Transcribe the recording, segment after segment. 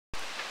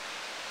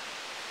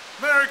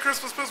Merry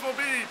Christmas, Pismo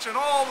Beach, and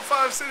all the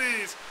 5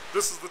 cities.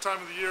 This is the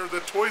time of the year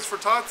that Toys for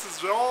Tots is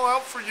all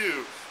out for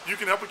you. You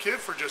can help a kid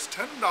for just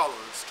 $10. $10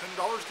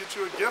 gets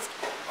you a gift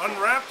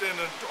unwrapped and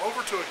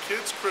over to a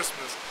kid's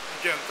Christmas.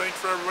 Again, thanks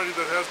for everybody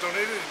that has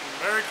donated, and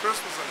Merry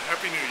Christmas and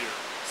Happy New Year.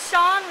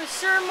 Sean with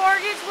Sure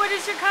Mortgage, what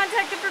is your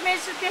contact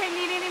information if you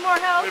need any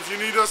more help? If you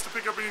need us to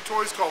pick up any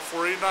toys, call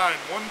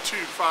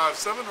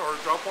 489-1257 or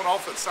drop one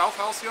off at South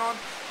Halcyon,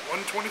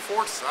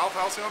 124 South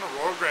Halcyon,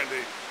 Arroyo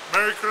Grande.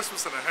 Merry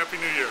Christmas and a Happy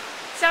New Year.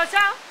 Ciao,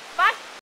 ciao. Bye.